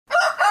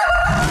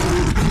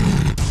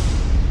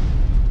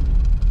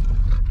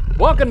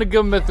Welcome to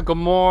Good Mythical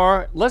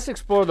MORE. Let's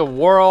explore the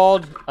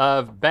world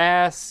of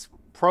bass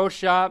pro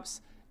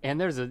shops,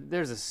 and there's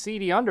a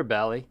seedy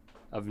underbelly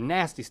of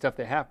nasty stuff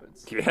that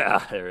happens.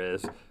 Yeah, there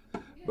is.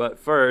 But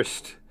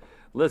first,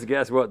 let's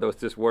guess what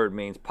this word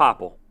means.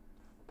 Popple.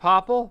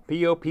 Popple?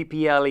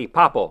 P-O-P-P-L-E.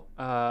 Popple.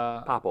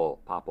 Popple.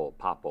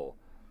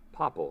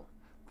 Popple.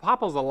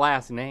 Popple's a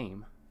last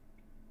name.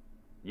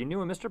 You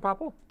knew a Mr.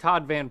 Popple?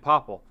 Todd Van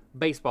Poppel,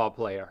 baseball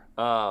player.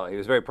 Oh, he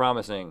was very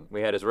promising.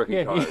 We had his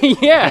rookie card.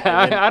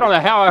 Yeah, I don't know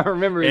how I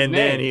remember his name. And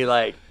then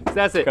he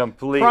that's it.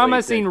 completely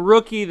Promising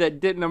rookie that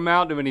didn't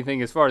amount to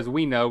anything as far as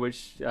we know,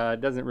 which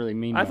doesn't really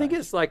mean much. I think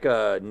it's like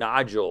a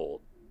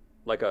nodule,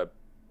 like a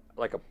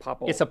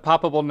popple. It's a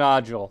poppable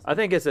nodule. I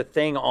think it's a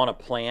thing on a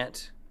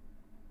plant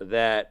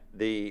that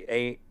the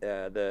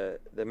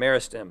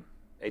meristem,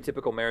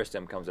 atypical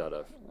meristem, comes out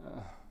of.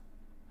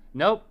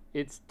 Nope,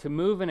 it's to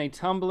move in a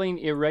tumbling,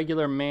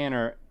 irregular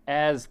manner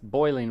as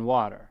boiling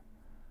water.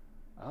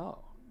 Oh,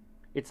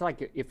 it's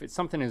like if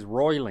something is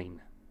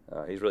roiling.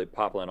 He's really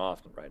poppling off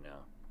right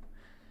now.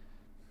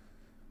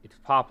 It's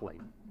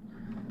poppling.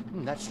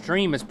 That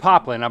stream is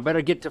poppling. I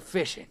better get to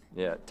fishing.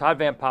 Yeah, Todd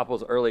Van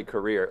Poppel's early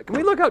career. Can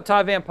we look up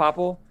Todd Van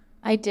Poppel?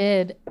 I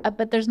did,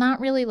 but there's not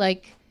really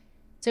like.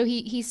 So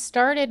he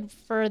started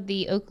for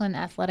the Oakland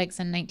Athletics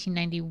in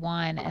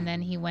 1991, and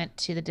then he went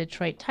to the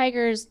Detroit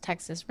Tigers,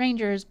 Texas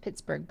Rangers,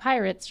 Pittsburgh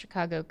Pirates,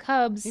 Chicago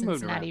Cubs,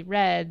 Cincinnati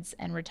Reds,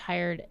 and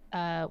retired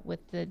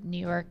with the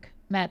New York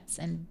Mets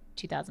in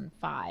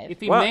 2005. If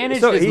he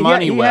managed his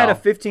money well, he had a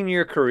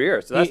 15-year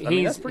career, so that's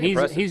pretty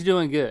impressive. He's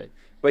doing good.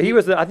 But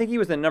I think he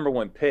was the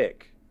 #1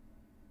 pick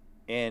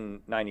in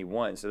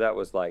 '91, so that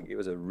was it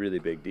was a really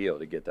big deal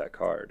to get that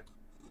card.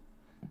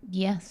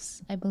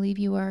 Yes, I believe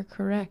you are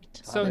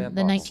correct. So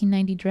the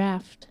 1990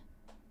 draft.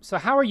 So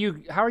how are you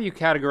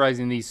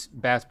categorizing these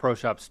Bass Pro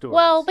Shop stories?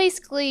 Well,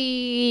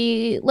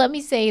 basically, let me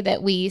say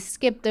that we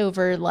skipped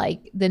over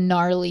the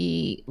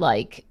gnarly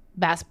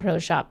Bass Pro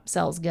Shop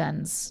sells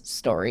guns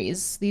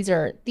stories. These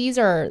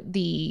are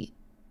the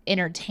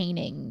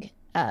entertaining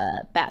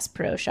Bass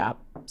Pro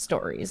Shop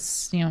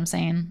stories. You know what I'm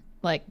saying?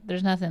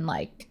 There's nothing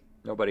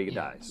nobody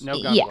dies. No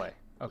gunplay.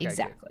 Yeah, okay,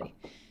 exactly.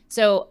 Good.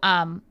 So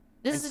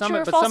this is a true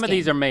or false But some of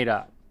these are made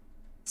up.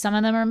 Some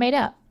of them are made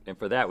up. And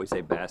for that, we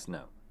say bass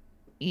no.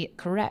 Yeah,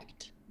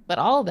 correct. But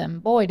all of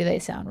them, boy, do they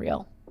sound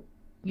real.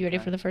 You ready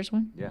for the first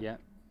one? Yeah.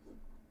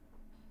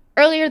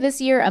 Earlier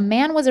this year, a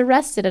man was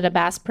arrested at a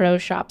Bass Pro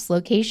Shops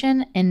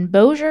location in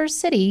Bossier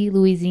City,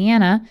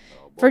 Louisiana,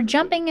 for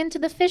jumping into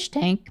the fish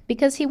tank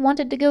because he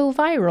wanted to go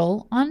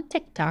viral on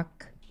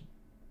TikTok.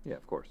 Yeah,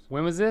 of course.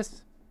 When was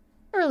this?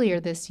 Earlier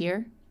this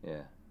year.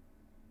 Yeah.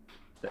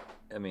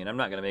 I mean, I'm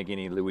not going to make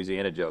any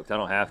Louisiana jokes. I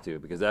don't have to,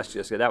 because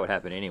that would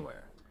happen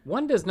anywhere.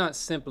 One does not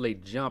simply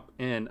jump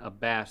in a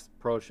Bass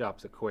Pro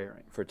Shops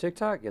aquarium. For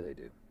TikTok, yeah, they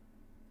do.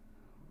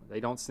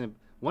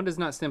 One does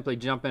not simply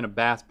jump in a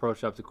Bass Pro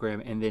Shops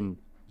aquarium and then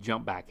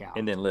jump back out.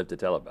 And then live to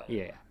tell about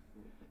it.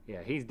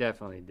 Yeah, he's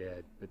definitely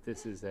dead. But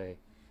this is a.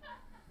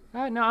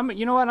 No,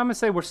 you know what? I'm gonna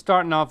say we're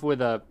starting off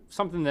with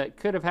something that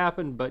could have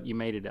happened, but you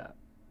made it up.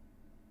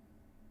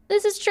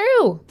 This is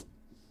true.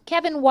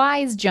 Kevin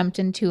Wise jumped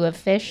into a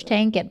fish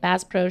tank at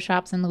Bass Pro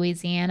Shops in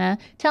Louisiana,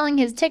 telling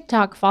his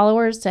TikTok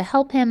followers to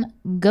help him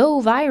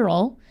go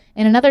viral.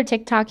 In another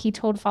TikTok, he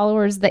told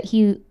followers that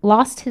he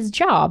lost his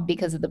job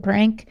because of the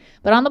prank.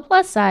 But on the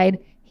plus side,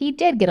 he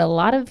did get a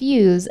lot of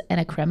views and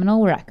a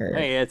criminal record.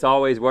 Hey, it's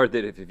always worth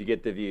it if you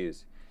get the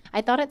views.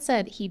 I thought it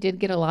said he did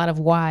get a lot of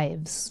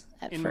wives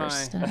at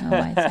first. I don't know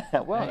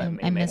why. Well,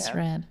 I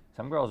misread.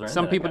 Some girls are into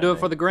Some that people kind do of it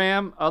for thing. the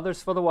gram,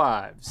 others for the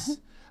wives.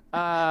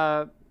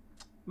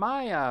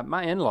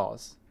 My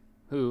in-laws,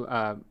 who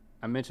I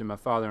mentioned, my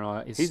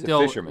father-in-law is He's a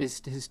fisherman.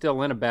 He's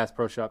still in a Bass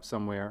Pro Shop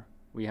somewhere.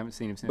 We haven't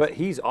seen him since. But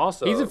he's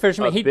also a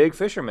fisherman. Big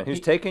fisherman who's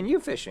taken you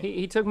fishing.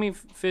 He took me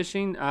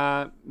fishing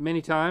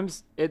many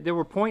times. There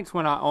were points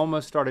when I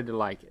almost started to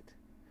like it.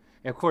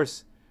 And of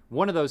course,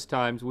 one of those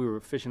times we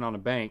were fishing on a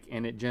bank,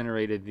 and it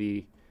generated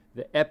the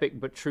epic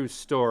but true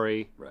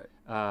story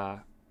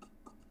of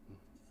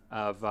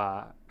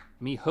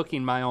me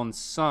hooking my own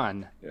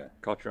son. Yeah,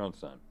 caught your own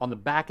son. On the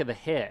back of the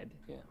head.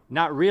 Yeah.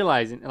 Not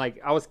realizing,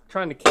 I was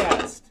trying to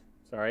cast.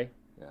 Sorry.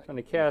 Yeah, Trying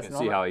to cast. You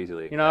can see how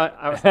easily. You know,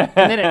 and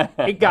then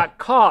it got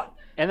caught,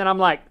 and then I'm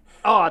like,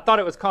 oh, I thought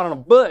it was caught on a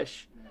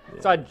bush. Yeah.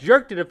 So I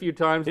jerked it a few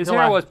times. His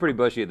hair was pretty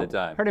bushy at the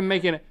time. Heard him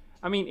making it.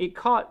 I mean,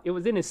 it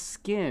was in his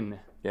skin.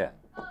 Yeah.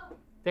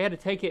 They had to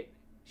take it.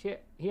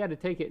 He had to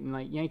take it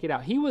and yank it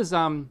out. He was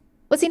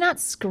Was he not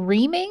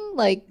screaming?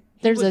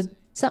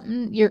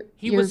 Something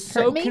he was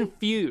so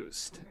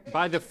confused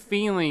by the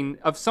feeling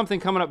of something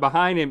coming up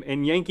behind him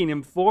and yanking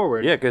him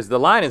forward. Yeah, because the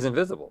line is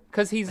invisible.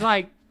 Because he's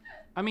like,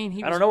 I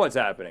don't know what's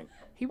happening.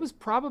 He was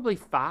probably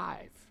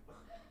 5.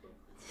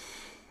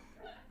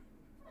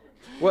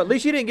 Well, at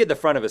least you didn't get the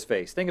front of his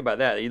face. Think about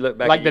that. You look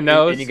back, the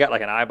nose, and you got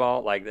an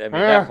eyeball. At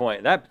that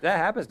point, that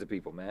happens to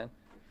people, man.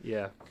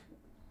 Yeah.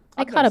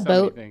 I caught a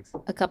boat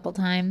a couple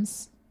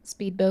times.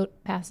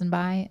 Speedboat passing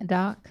by a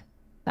dock.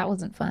 That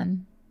wasn't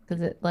fun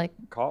because it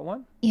caught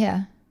one.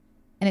 Yeah.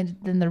 and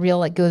then the reel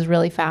like goes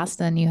really fast,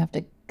 and then you have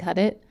to cut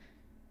it.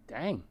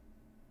 Dang.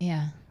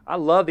 Yeah. I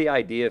love the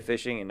idea of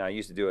fishing, and I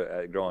used to do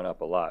it growing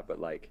up a lot. But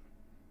like,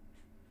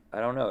 I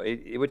don't know.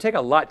 It would take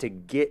a lot to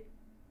get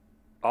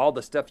all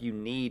the stuff you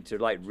need to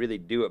like really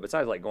do it.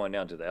 Besides like going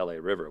down to the LA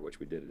River, which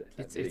we did.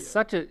 It's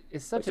such a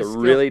skill.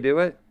 really do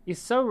it.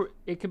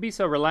 It could be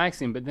so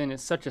relaxing, but then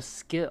it's such a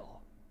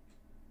skill.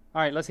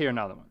 All right, let's hear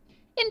another one.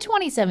 In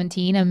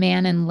 2017, a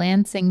man in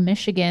Lansing,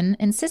 Michigan,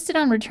 insisted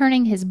on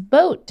returning his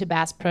boat to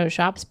Bass Pro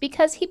Shops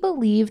because he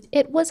believed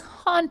it was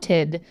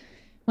haunted.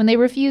 When they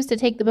refused to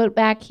take the boat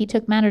back, he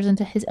took matters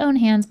into his own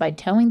hands by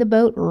towing the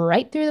boat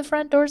right through the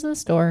front doors of the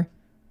store.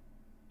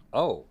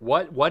 Oh,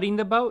 Whatting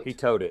the boat? he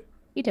towed it.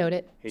 He towed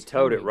it. He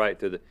towed it right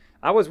through the.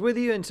 I was with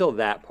you until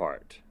that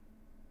part.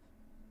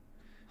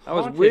 I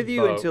was Haunted with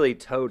you boat. until he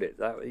towed it.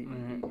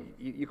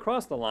 You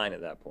crossed the line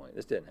at that point.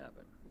 This didn't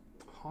happen.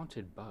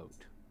 Haunted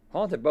boat.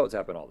 Haunted boats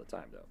happen all the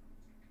time, though.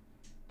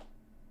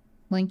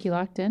 Link, you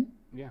locked in?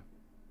 Yeah.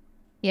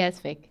 Yeah, it's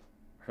fake.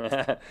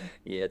 Yeah,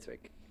 it's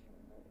fake.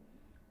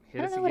 Hit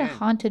I don't us know what a again.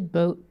 haunted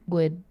boat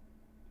would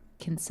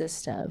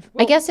consist of.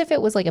 I guess if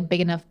it was like a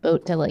big enough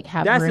boat to like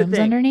have That's the rooms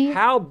thing. underneath.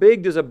 How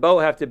big does a boat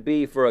have to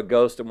be for a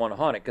ghost to want to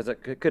haunt it? Because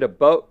could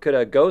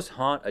a ghost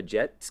haunt a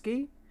jet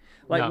ski?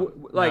 Like, No,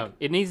 like no.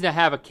 It needs to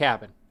have a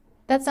cabin.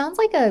 That sounds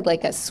like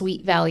a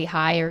Sweet Valley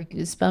High or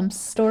Goosebumps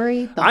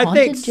story. The I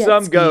think haunted jet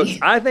some ski. ghosts.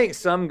 I think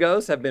some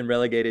ghosts have been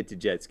relegated to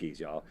jet skis,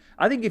 y'all.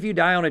 I think if you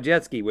die on a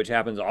jet ski, which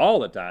happens all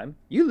the time,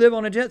 you live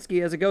on a jet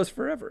ski as a ghost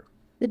forever.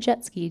 The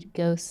jet ski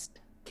ghost.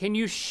 Can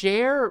you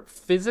share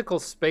physical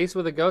space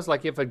with a ghost?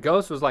 Like if a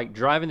ghost was like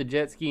driving the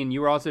jet ski and you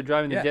were also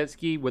driving the Yeah. jet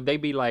ski, would they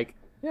be like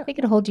They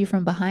could hold you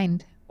from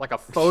behind. a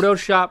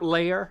Photoshop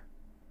layer?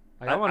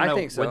 Like, I want to I know,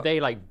 think so. would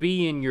they like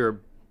be in your?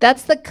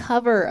 That's the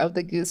cover of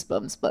the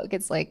Goosebumps book.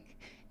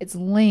 It's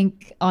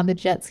Link on the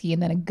jet ski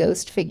and then a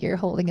ghost figure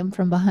holding him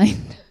from behind.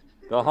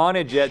 The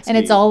haunted jet ski. And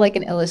it's all like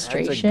an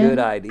illustration. good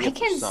idea I for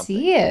can something.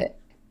 see it.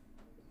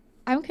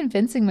 I'm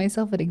convincing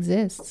myself it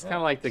exists. It's kind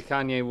of like the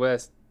Kanye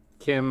West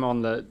Kim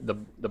on the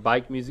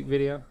bike music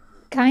video.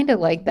 Kind of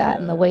like that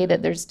in the way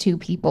that there's two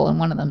people and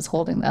one of them's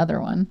holding the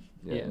other one.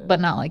 Yeah. But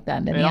not like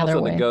that in And any other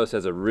also way. the ghost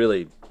has a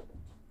really.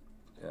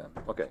 Yeah.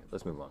 Okay,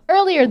 let's move on.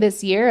 Earlier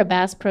this year, a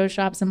Bass Pro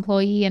Shops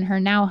employee and her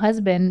now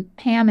husband,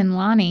 Pam and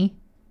Lonnie,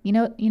 you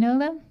know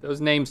them?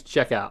 Those names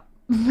check out.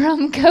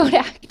 From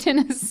Kodak,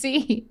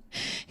 Tennessee,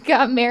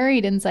 got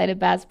married inside a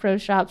Bass Pro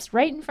Shops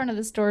right in front of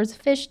the store's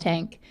fish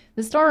tank.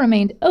 The store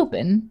remained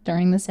open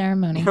during the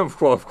ceremony. Of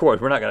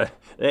course, we're not gonna.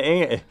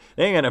 They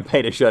ain't gonna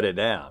pay to shut it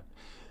down.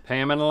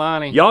 Pam and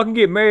Lonnie. Y'all can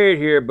get married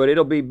here, but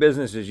it'll be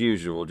business as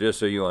usual, just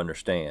so you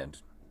understand.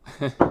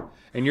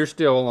 And you're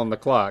still on the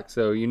clock,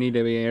 so you need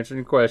to be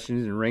answering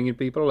questions and ringing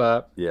people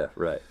up. Yeah,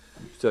 right.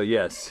 So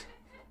yes,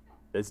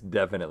 it's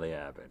definitely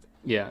happened.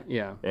 Yeah. In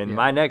yeah.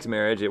 my next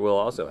marriage, it will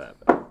also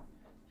happen.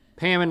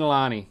 Pam and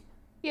Lonnie.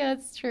 Yeah,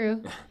 it's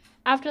true.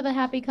 After the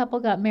happy couple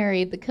got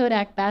married, the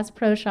Kodak Bass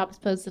Pro Shops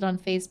posted on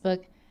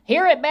Facebook,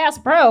 "Here at Bass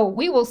Pro,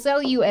 we will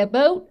sell you a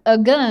boat, a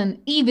gun,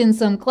 even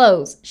some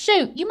clothes.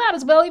 Shoot, you might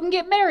as well even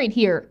get married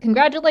here.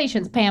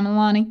 Congratulations, Pam and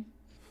Lonnie."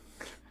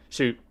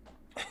 Shoot.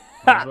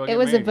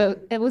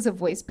 It was a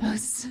voice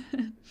post.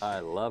 I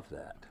love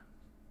that.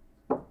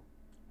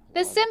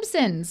 The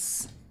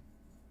Simpsons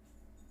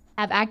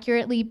have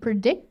accurately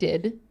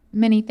predicted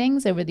many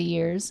things over the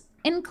years,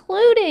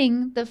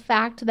 including the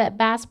fact that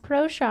Bass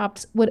Pro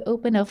Shops would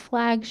open a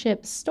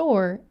flagship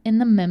store in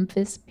the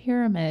Memphis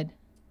Pyramid.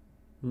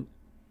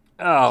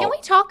 Oh, Can we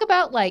talk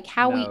about like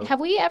how No. have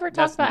we ever That's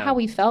talked about no. how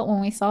we felt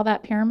when we saw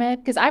that pyramid?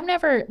 Because I've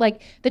never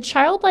like the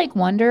childlike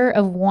wonder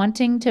of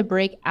wanting to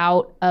break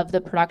out of the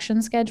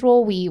production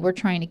schedule we were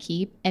trying to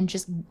keep and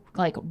just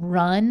like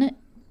run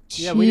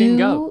Yeah, to we didn't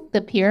go. the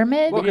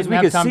pyramid. well, because didn't we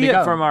have could time see to it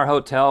go. from our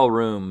hotel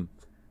room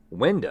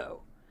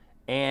window,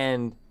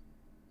 and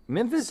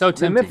Memphis. So the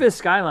tempting. Memphis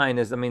skyline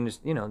is. I mean, there's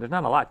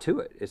not a lot to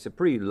it. It's a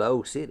pretty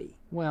low city.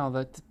 Well,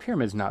 the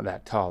pyramid's not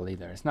that tall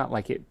either. It's not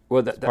like it's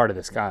Well, part of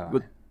the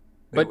skyline.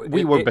 But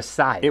we were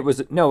beside it.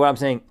 Was no. What I'm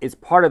saying, it's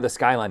part of the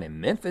skyline in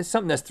Memphis.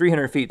 Something that's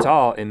 300 feet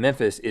tall in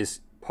Memphis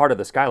is part of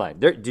the skyline.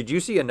 Did you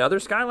see another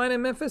skyline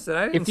in Memphis that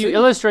I didn't If you see?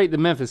 illustrate the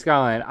Memphis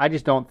skyline, I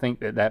just don't think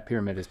that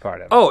pyramid is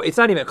part of it. Oh, it's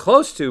not even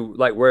close to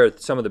like where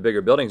some of the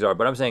bigger buildings are.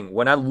 But I'm saying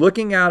when I'm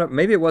looking out,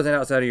 maybe it wasn't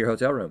outside of your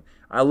hotel room.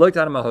 I looked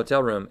out of my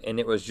hotel room and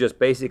it was just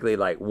basically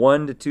like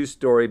 1 to 2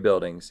 story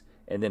buildings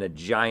and then a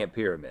giant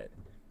pyramid.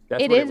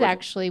 That's It what is was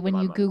actually in when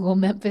my you mind. Google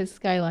Memphis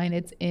skyline,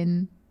 it's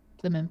in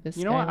the Memphis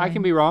You know skyline. what? I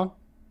can be wrong.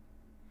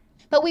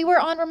 But we were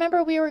on,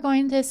 remember we were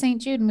going to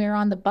St. Jude and we were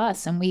on the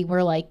bus and we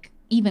were like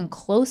even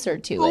closer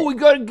to Oh, it. we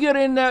got to get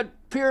in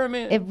that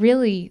pyramid. It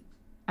really,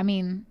 I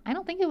mean, I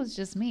don't think it was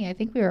just me. I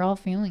think we were all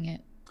feeling it.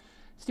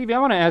 Stevie, I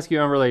want to ask you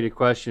an unrelated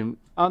question.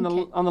 On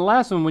Okay. the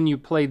last one, when you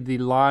played the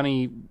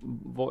Lonnie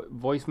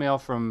voicemail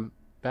from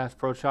Bass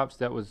Pro Shops,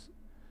 that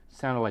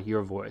sounded like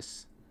your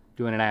voice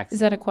doing an accent. Is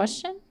that a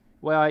question?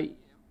 Well,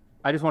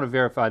 I just want to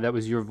verify that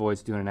was your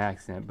voice doing an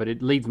accent, but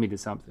it leads me to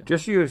something.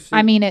 Just you. See,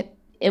 I mean, it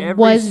every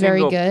was very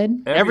single-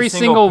 good. Every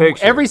single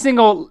picture. every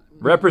single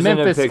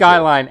Representative Memphis picture.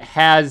 skyline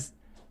has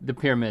the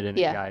pyramid in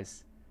it, Yeah.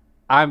 guys.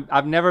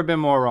 I've never been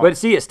more wrong. But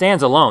see, it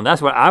stands alone.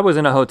 That's what I was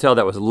in a hotel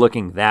that was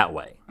looking that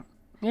way.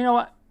 you know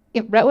what?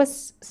 Yeah, Rhett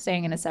was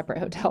staying in a separate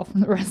hotel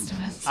from the rest of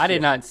us. I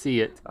did not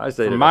see it I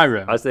stayed from in my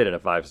room. I stayed in a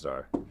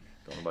 5-star. Don't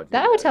know about you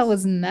That guys. hotel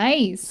was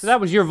nice. So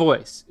that was your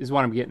voice, is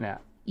what I'm getting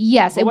at.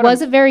 Yes, But it what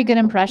was I'm- a very good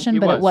impression, It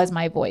but it was. was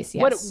my voice,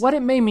 yes. What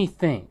it made me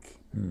think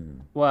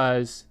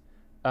was,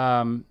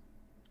 and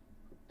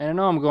I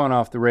know I'm going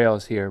off the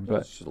rails here,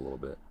 but Just a little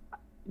bit.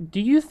 do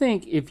you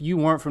think if you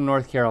weren't from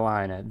North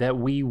Carolina that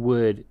we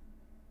would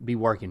be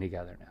working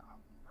together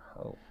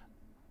now? Oh.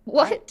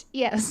 What?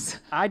 Yes.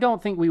 I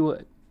don't think we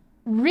would.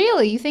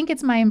 Really? You think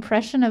it's my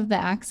impression of the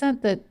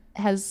accent that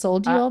has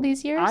sold you all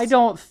these years? I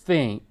don't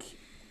think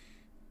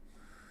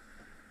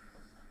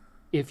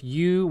if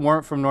you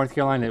weren't from North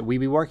Carolina that we'd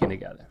be working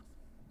together.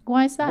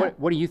 Why is that?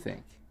 What do you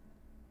think?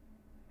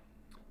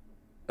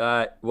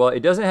 Well,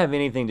 it doesn't have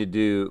anything to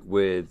do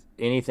with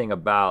anything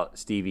about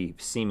Stevie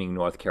seeming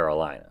North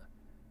Carolina,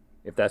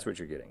 if that's what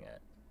you're getting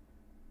at.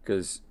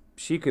 Because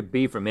she could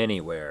be from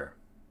anywhere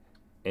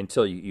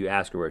until you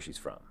ask her where she's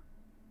from,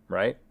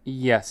 right?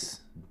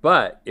 Yes.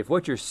 But if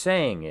what you're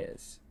saying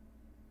is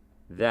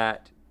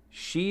that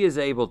she is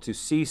able to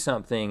see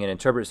something and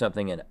interpret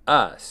something in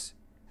us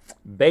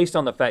based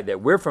on the fact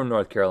that we're from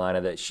North Carolina,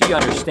 that she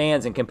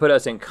understands and can put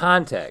us in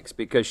context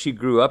because she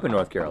grew up in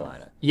North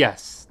Carolina.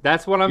 Yes.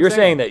 That's what I'm You're saying.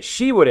 saying that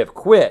she would have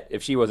quit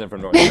if she wasn't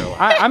from North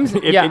Carolina.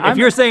 If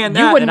you're saying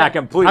that, then I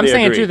completely I'm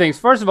saying agree. two things.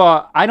 First of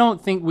all, I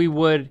don't think we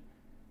would.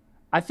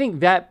 I think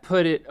that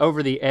put it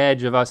over the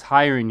edge of us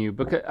hiring you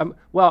because,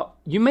 well,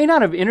 you may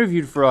not have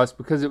interviewed for us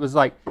because it was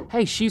like,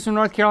 hey, she's from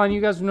North Carolina,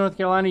 you guys from North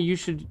Carolina, you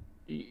should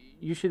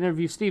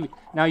interview Stevie.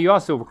 Now you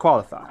also were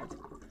qualified,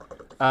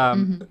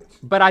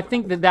 but I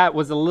think that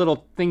was a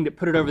little thing that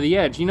put it over the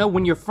edge. You know,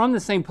 when you're from the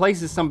same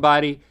place as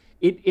somebody,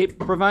 it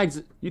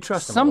provides You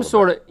trust them a some little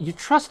sort bit. of you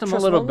trust them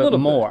Trust a little them bit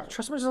more.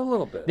 Trust them just a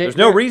little bit. They- There's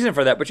no they're- reason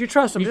for that, but you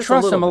trust them You just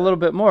trust them a bit. little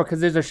bit more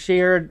because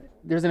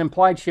there's an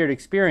implied shared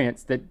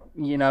experience that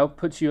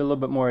puts you a little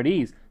bit more at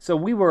ease. So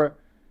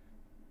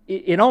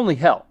it only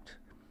helped.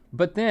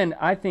 But then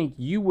I think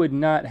you would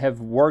not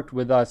have worked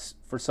with us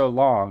for so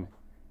long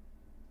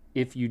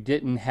if you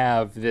didn't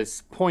have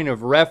this point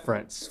of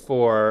reference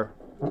for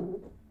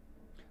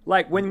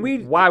Like when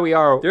why we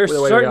are. there's the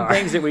way we certain are.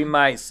 things that we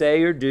might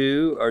say or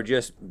do, or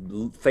just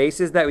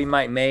faces that we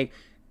might make,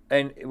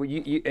 and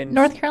and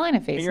North Carolina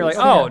faces. and you're like,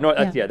 oh, no,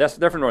 yeah.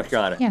 they're from North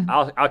Carolina. Yeah.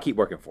 I'll keep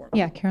working for them.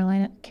 Yeah,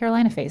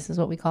 Carolina face is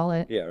what we call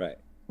it. Yeah, right.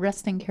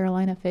 Resting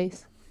Carolina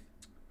face.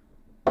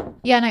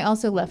 Yeah, and I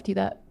also left you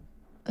that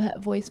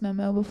voice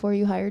memo before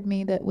you hired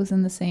me that was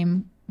in the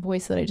same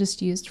voice that I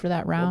just used for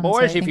that round. boys,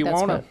 so I if think you that's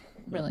wanna- what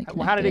really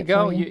Well, how did it connected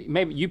go? for you.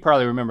 Maybe you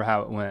probably remember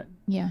how it went.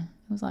 Yeah,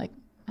 it was like,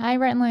 hi,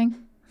 Rentling.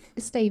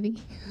 It's Stevie.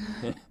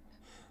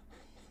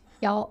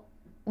 Y'all,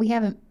 we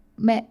haven't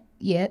met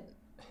yet,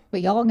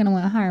 but y'all are going to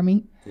want to hire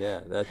me.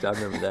 Yeah, I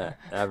remember that.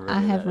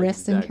 I have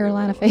resting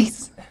Carolina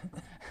face.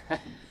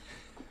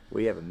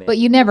 We haven't met. But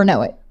you never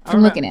know it I from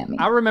remem- looking at me.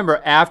 I remember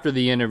after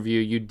the interview,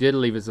 you did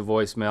leave us a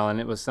voicemail,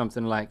 and it was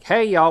something like,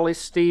 "Hey, y'all, it's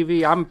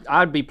Stevie.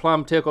 I'd be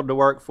plumb tickled to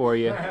work for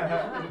you." All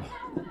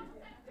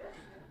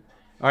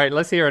right,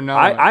 let's hear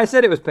another. one. I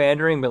said it was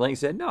pandering, but Link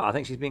said, no, I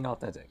think she's being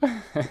authentic.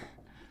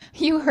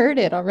 You heard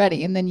it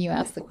already, and then you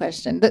asked the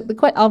question.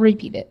 I'll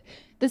repeat it.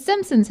 The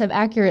Simpsons have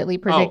accurately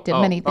predicted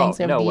many things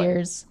over no the way.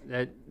 years.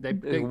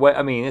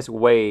 It's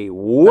way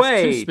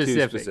too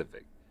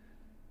specific.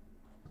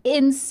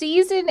 In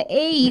season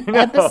 8,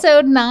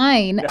 episode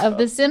 9 of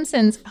The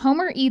Simpsons,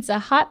 Homer eats a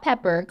hot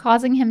pepper,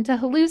 causing him to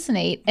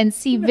hallucinate and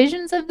see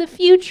visions of the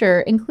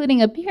future,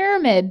 including a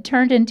pyramid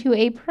turned into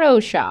a pro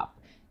shop.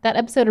 That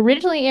episode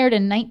originally aired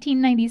in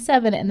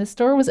 1997, and the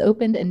store was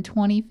opened in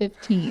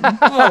 2015.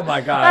 Oh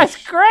my gosh.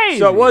 That's crazy.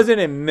 So it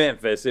wasn't in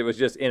Memphis, it was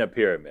just in a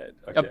pyramid.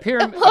 Okay. a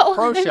pyramid, Well, a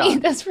pro I shop, mean,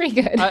 that's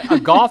pretty good. a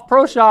golf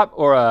pro shop,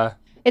 or a.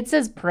 It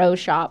says pro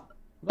shop.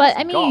 But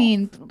I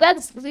mean,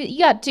 you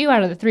got 2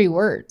 out of the 3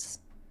 words.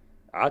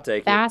 I'll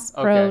take Bass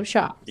Pro Okay.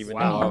 Shop. it. Even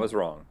Wow. though I was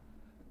wrong.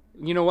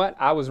 You know what?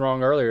 I was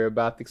wrong earlier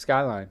about the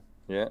skyline.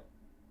 Yeah.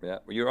 Yeah.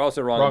 Well, you're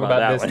also wrong, Wrong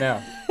about this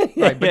that one.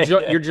 now. Right, but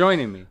you're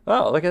joining me.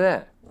 Oh, look at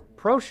that.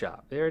 Pro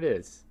shop. There it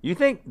is. You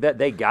think that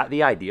they got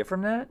the idea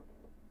from that?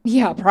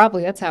 Yeah,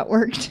 probably. That's how it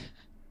worked.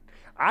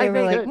 I They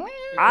were think like,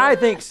 I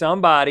think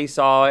somebody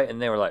saw it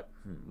and they were like,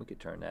 we could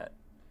turn that.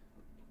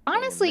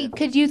 Honestly,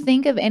 could you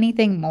think of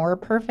anything more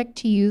perfect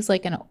to use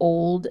like an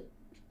old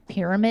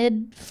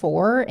pyramid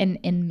for in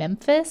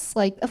Memphis?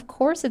 Like, of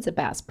course it's a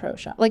Bass Pro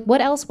Shop. Like, what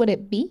else would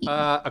it be?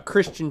 A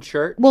Christian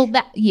church. Well,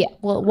 it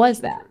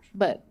was that.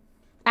 But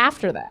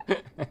after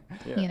that,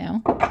 you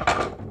know.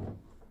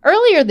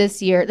 Earlier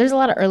this year, there's a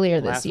lot of earlier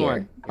this Last year. one.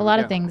 Here A lot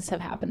we of go. things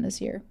have happened this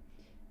year.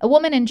 A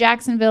woman in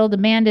Jacksonville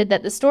demanded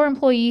that the store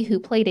employee who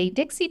played a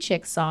Dixie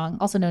Chicks song,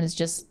 also known as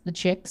just the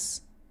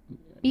Chicks,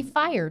 be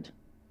fired.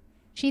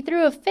 She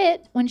threw a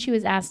fit when she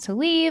was asked to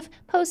leave,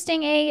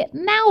 posting a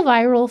now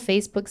viral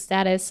Facebook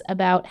status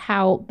about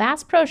how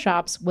Bass Pro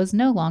Shops was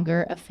no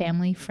longer a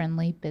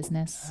family-friendly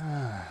business.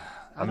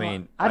 I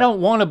mean, I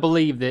don't want to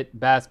believe that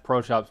Bass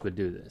Pro Shops would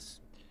do this,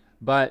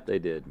 but they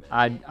did,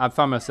 man. I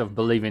find myself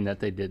believing that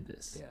they did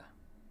this. Yeah.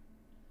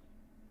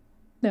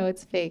 No,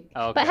 it's fake.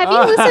 Okay. But have you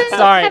listened?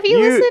 Sorry, have you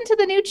listened to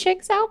the new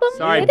Chicks album?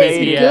 Sorry, it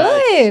baby.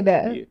 is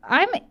good.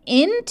 I'm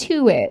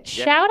into it.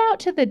 Shout out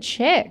to the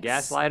Chicks.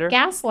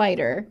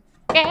 Gaslighter.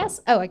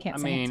 Oh, I can't I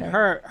sing mean, it,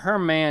 sorry. her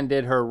man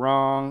did her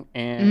wrong,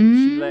 and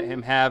she let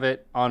him have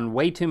it on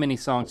way too many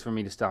songs for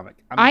me to stomach.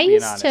 I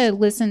used to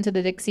listen to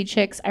the Dixie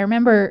Chicks. I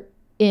remember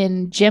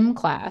in gym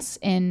class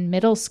in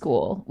middle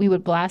school, we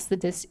would blast the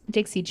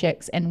Dixie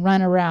Chicks and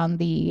run around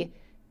the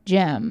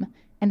gym.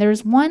 And there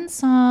was one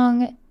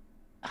song,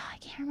 I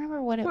can't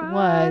remember what it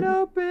was.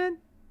 Open.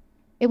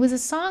 It was a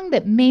song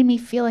that made me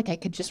feel like I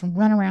could just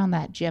run around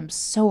that gym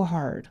so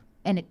hard.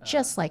 And it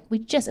just like,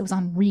 it was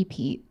on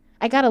repeat.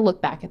 I got to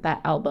look back at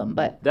that album,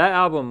 but. That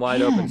album,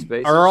 Wide Open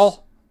Spaces.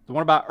 Earl? The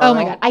one about Earl? Oh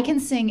my God. I can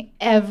sing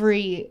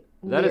every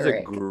That is a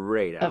lyric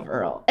great album. of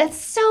Earl. It's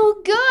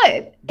so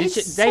good.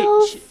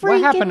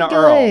 What happened to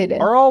good.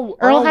 Earl?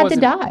 Earl had to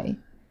die.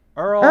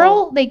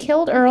 They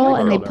killed Earl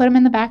and they put him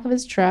in the back of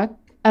his truck.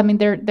 I mean,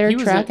 their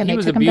truck, and they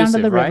took him down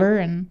to the river,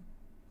 and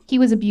he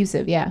was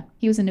abusive. Yeah,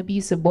 he was an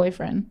abusive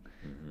boyfriend.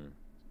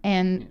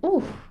 And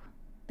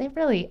they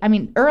really, I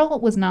mean, Earl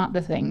was not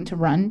the thing to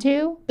run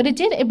to, but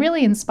it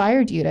really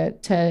inspired you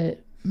to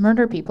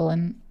murder people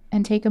and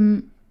take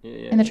them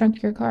in the trunk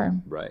of your car.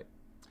 Right.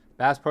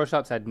 Bass Pro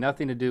Shops had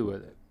nothing to do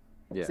with it.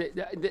 Yeah. See,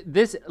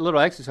 this little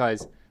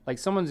exercise, like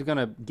someone's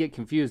gonna get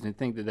confused and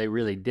think that they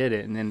really did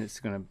it, and then it's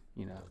gonna,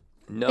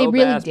 No they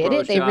really Bass did Pro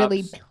it. They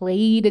really Shops.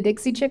 played a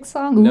Dixie Chick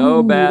song. No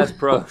Ooh. Bass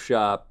Pro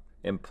Shop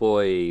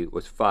employee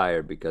was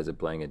fired because of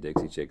playing a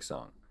Dixie Chick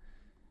song.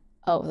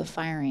 Oh, the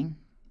firing.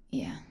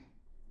 Yeah.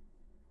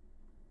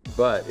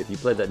 But if you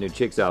played that new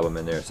Chicks album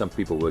in there, some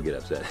people would get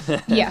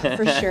upset. Yeah,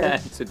 for sure.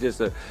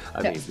 So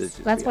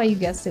That's why you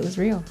guessed it was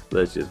real.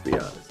 Let's just be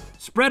honest.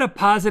 Spread a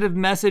positive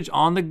message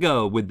on the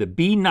go with the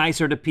Be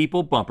Nicer to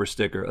People bumper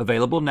sticker,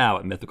 available now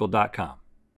at mythical.com.